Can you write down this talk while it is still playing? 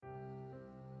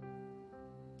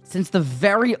since the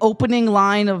very opening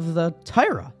line of the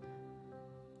Torah.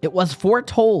 It was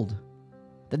foretold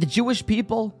that the Jewish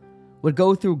people would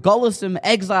go through Golusim,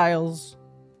 exiles,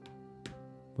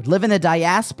 would live in the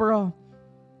diaspora.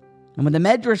 And when the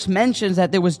Medrash mentions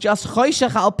that there was just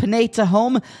Choshech al Pnei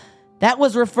Tehom, that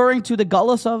was referring to the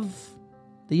Golus of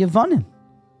the Yevonim,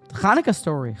 the Chanukah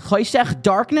story. Choshech,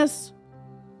 darkness,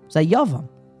 is a Yavam.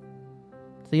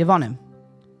 It's the Yevonim.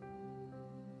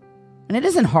 And it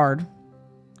isn't hard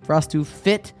for us to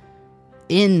fit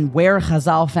in where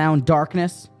Chazal found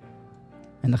darkness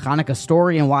and the Chanukah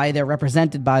story and why they're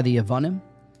represented by the Yevonim.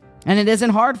 And it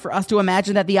isn't hard for us to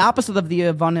imagine that the opposite of the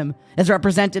Yevonim is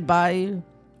represented by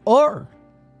Or,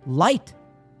 light,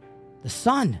 the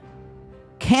sun,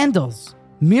 candles,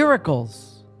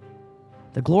 miracles,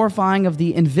 the glorifying of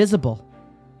the invisible.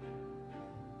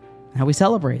 How we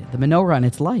celebrate it, the menorah and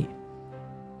its light.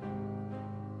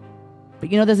 But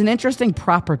there's an interesting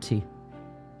property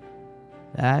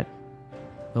that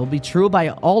will be true by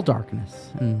all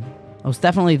darkness, and most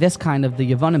definitely this kind of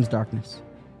the Yevonim's darkness.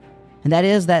 And that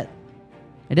is that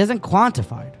it isn't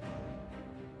quantified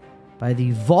by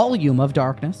the volume of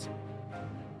darkness.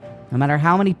 No matter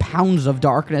how many pounds of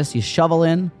darkness you shovel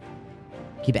in,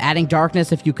 keep adding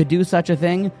darkness if you could do such a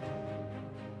thing,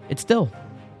 it still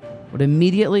would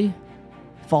immediately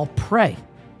fall prey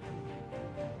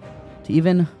to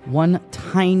even one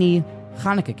tiny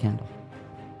Hanukkah candle.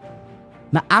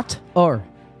 Ma'at or,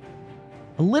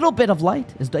 a little bit of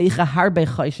light, is doicha harbe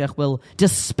choshech, will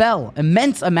dispel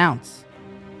immense amounts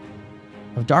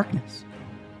of darkness.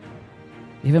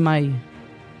 Even my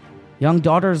young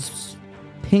daughter's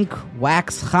pink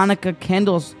wax Hanukkah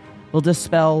candles will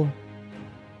dispel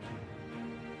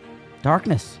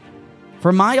darkness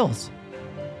for miles.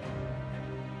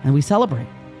 And we celebrate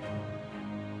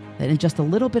that in just a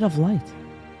little bit of light,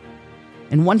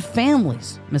 in one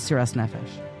family's Mesiras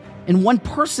Nefesh, in one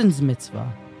person's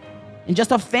mitzvah, in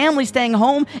just a family staying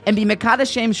home and be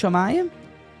Mekadesh Shem Shomayim,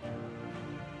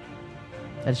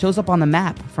 that it shows up on the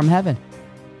map from heaven,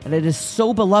 that it is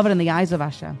so beloved in the eyes of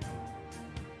Hashem.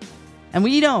 And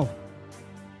we know,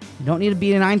 you don't need to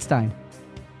be an Einstein,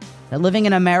 that living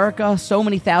in America so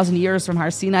many thousand years from Har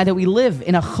Sinai, that we live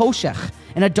in a choshech,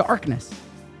 in a darkness,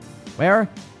 where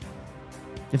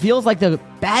it feels like the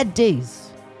bad days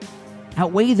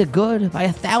outweigh the good by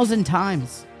 1,000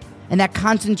 times. And that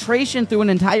concentration through an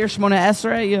entire Shemona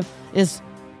Esrei is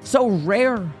so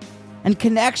rare. And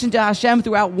connection to Hashem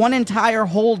throughout one entire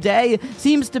whole day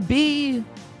seems to be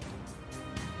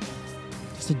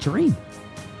just a dream.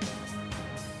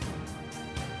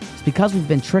 It's because we've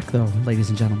been tricked, though, ladies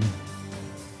and gentlemen.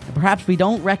 And perhaps we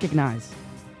don't recognize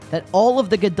that all of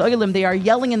the Gedolim, they are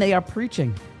yelling and they are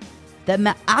preaching that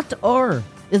Ma'at Or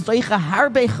is Doicha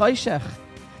Harbe Choshech,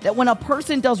 that when a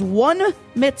person does one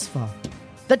mitzvah,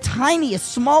 the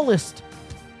tiniest, smallest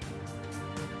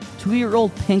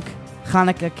 2-year-old pink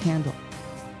Hanukkah candle,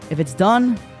 if it's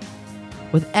done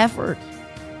with effort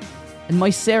and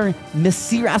Mesiras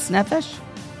Nefesh,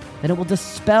 then it will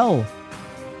dispel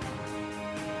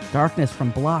darkness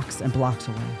from blocks and blocks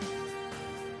away.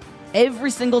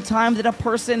 Every single time that a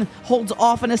person holds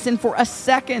off on a sin for a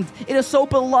second, it is so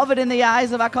beloved in the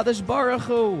eyes of HaKadosh Baruch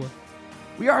Hu.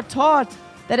 We are taught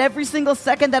that every single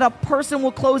second that a person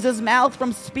will close his mouth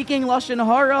from speaking Lashon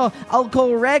Hara, al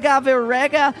kol rega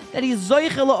v'rega, that he's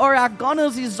zoiche l'or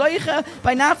ha'ganuz, he's zoiche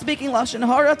by not speaking Lashon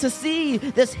Hara to see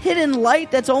this hidden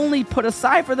light that's only put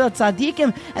aside for the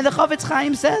tzaddikim. And the Chavetz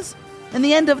Chaim says, in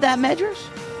the end of that medrash,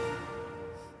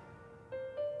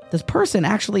 this person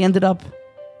actually ended up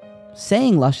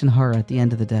saying Lashon Hara at the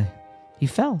end of the day. He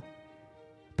fell.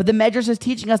 But the Medrash is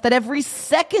teaching us that every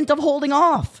second of holding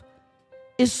off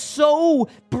is so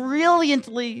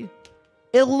brilliantly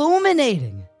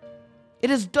illuminating.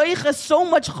 It is doicha so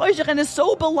much choshech and is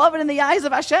so beloved in the eyes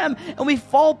of Hashem, and we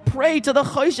fall prey to the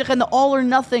choshech and the all or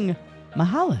nothing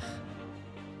mahalach.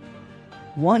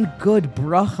 One good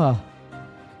bracha,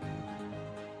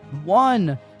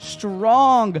 one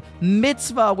strong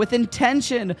mitzvah with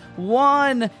intention,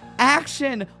 one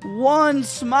action, one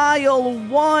smile,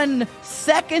 1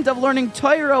 second of learning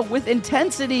Torah with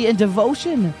intensity and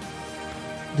devotion.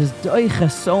 There's doicha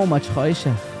so much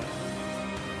choshech.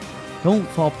 Don't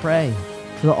fall prey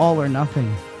to the all or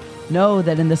nothing. Know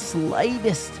that in the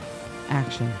slightest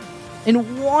action,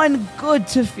 in one good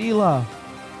tefillah,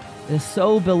 it is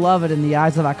so beloved in the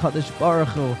eyes of HaKadosh Baruch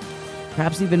Hu,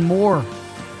 perhaps even more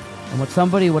than what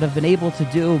somebody would have been able to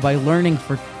do by learning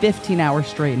for 15 hours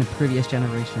straight in a previous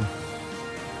generation.